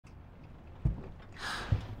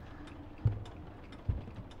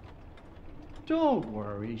Don't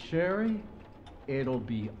worry, Sherry. It'll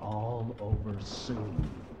be all over soon.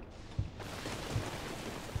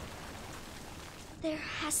 There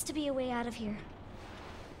has to be a way out of here.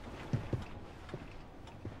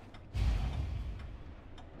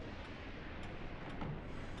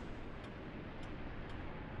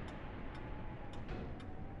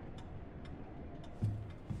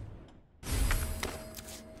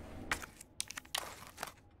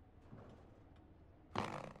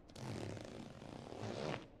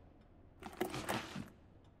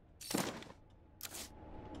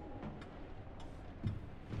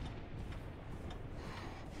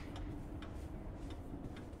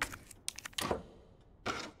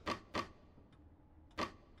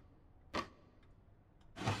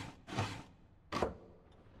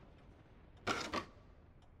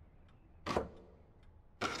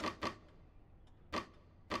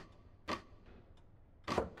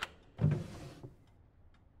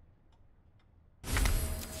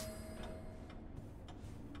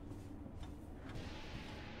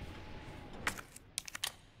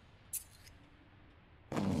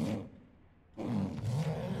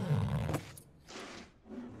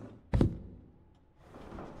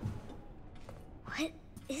 What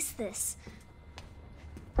is this?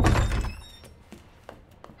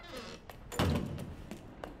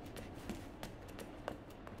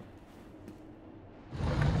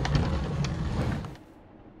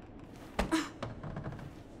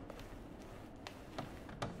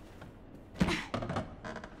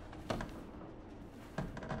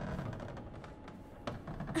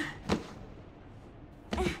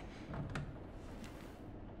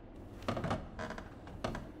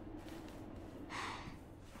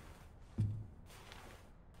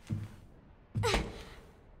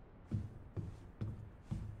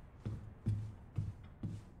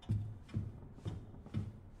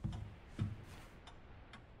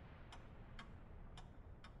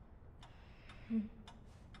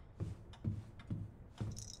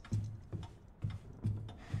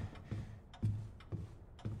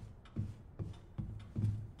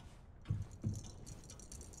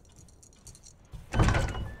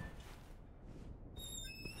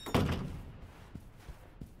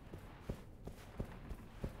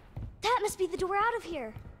 That must be the door out of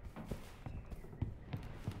here.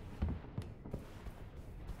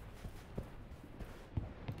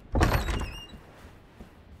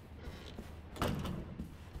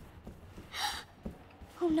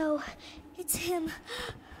 Oh no, it's him.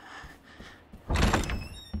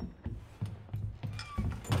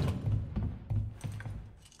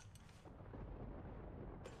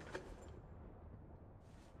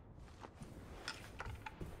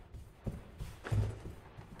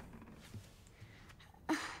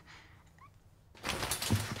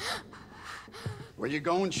 Where you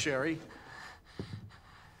going, Sherry?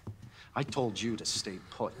 I told you to stay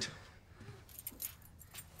put.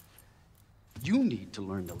 You need to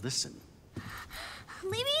learn to listen.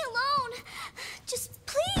 Leave me alone! Just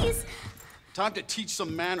please! Time to teach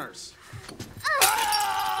some manners.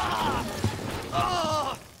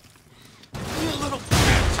 You little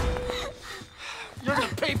bitch! You're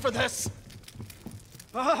gonna pay for this!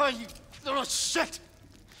 You little shit!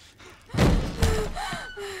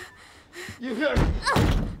 You hear?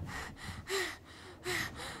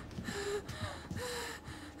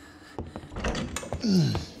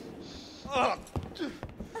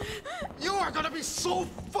 You are gonna be so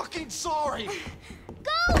fucking sorry!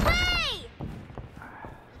 Go away!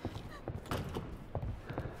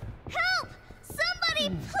 Help!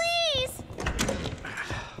 Somebody, please!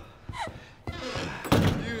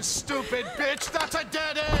 You stupid bitch! That's a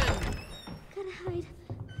dead end! Gotta hide.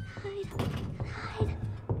 Hide.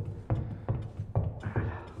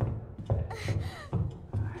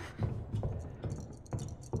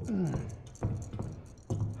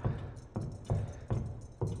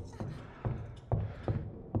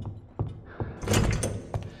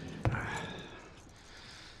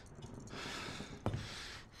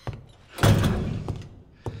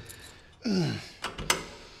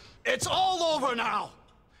 It's all over now!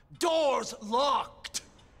 Door's locked!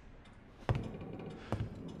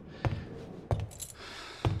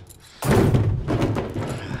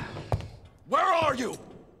 Where are you?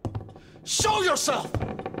 Show yourself!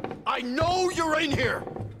 I know you're in here!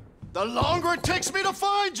 The longer it takes me to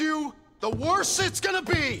find you, the worse it's gonna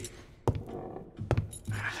be!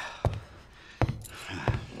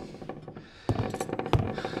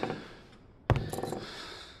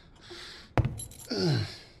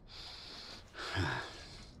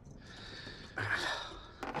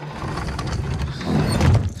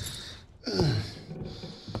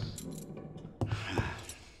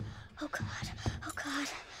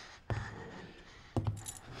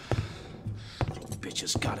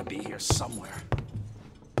 has gotta be here somewhere.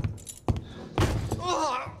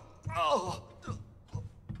 Oh,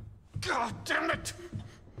 God damn it!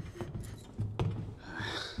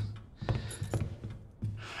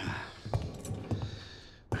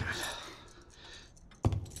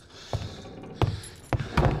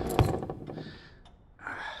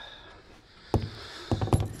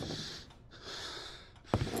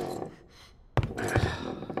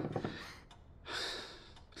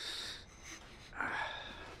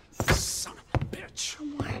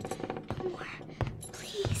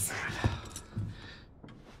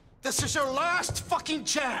 This is your last fucking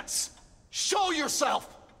chance! Show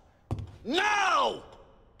yourself! Now!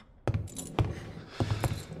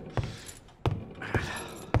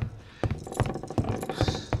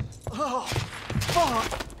 Oh,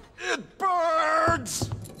 fuck! It burns!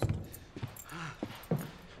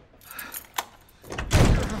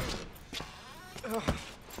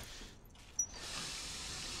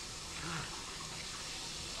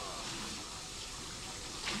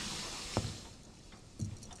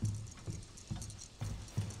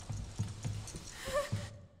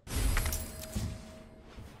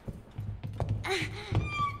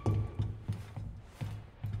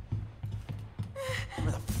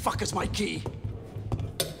 Where the fuck is my key?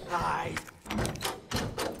 I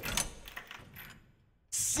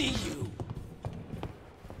see you.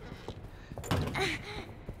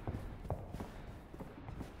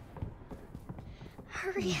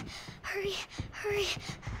 Hurry, hurry, hurry.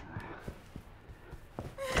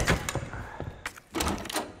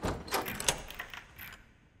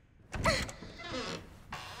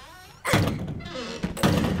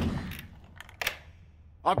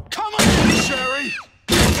 I'm coming, Sherry!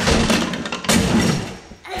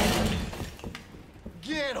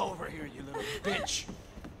 Get over here, you little bitch!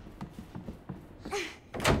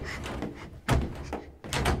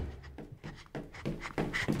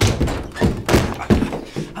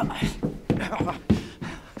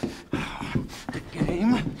 The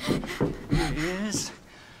game is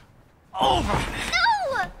over!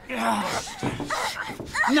 No!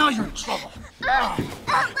 Now you're in trouble! Let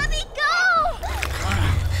me go!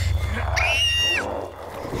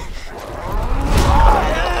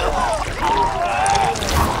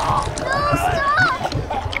 No, stop!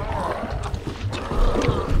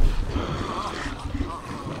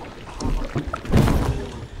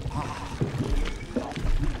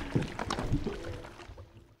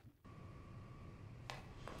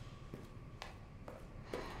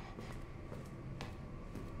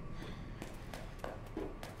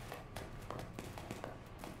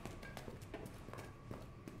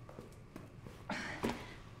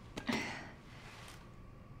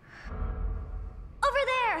 Over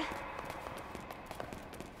there!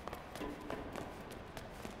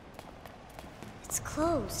 It's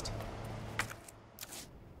closed.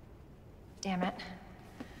 Damn it.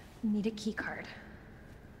 Need a key card.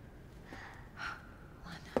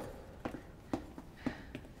 Hold on.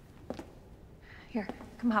 Here,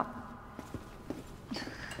 come up.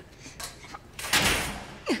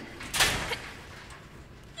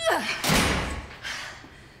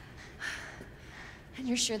 And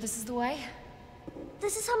you're sure this is the way?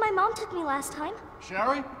 This is how my mom took me last time.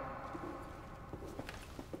 Sherry?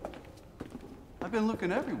 I've been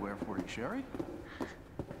looking everywhere for you, Sherry.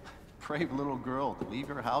 Brave little girl to leave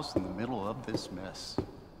your house in the middle of this mess.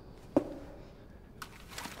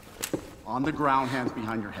 On the ground, hands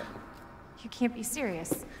behind your head. You can't be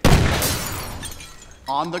serious.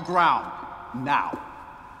 On the ground, now.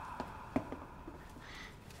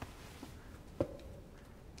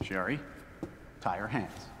 Sherry, tie her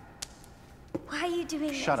hands. Why are you doing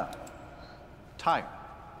this? Shut up. Tie her.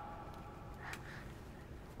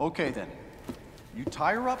 Okay then. You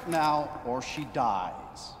tie her up now, or she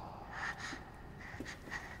dies.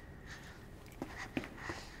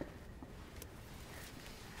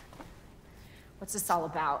 What's this all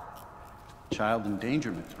about? Child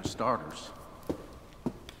endangerment, for starters.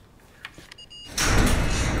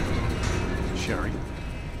 Sherry,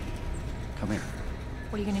 come here.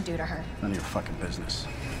 What are you gonna do to her? None of your fucking business.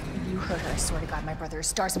 If you hurt her, I swear to God, my brother is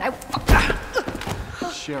stars and I will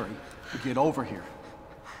Sherry, get over here.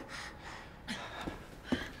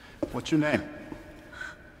 What's your name?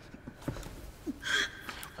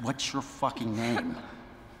 What's your fucking name?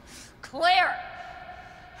 Claire!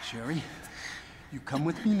 Sherry, you come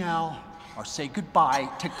with me now, or say goodbye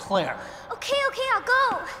to Claire. Okay, I'll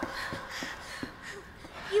go.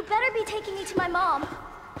 You better be taking me to my mom.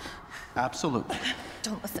 Absolutely.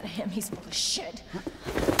 Don't listen to him, he's full of shit.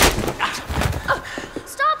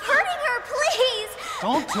 Stop hurting her, please!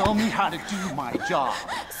 Don't tell me how to do my job.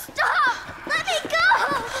 Stop! Let me go!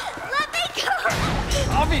 Let me go!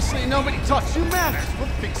 Obviously, nobody taught you manners. We'll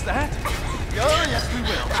fix that. Oh, yes, we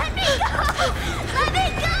will. Let me go! Let me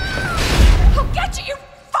go! I'll get you, you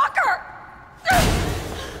fucker!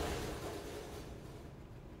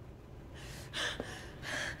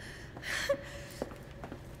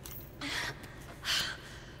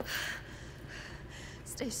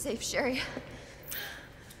 Stay safe, Sherry.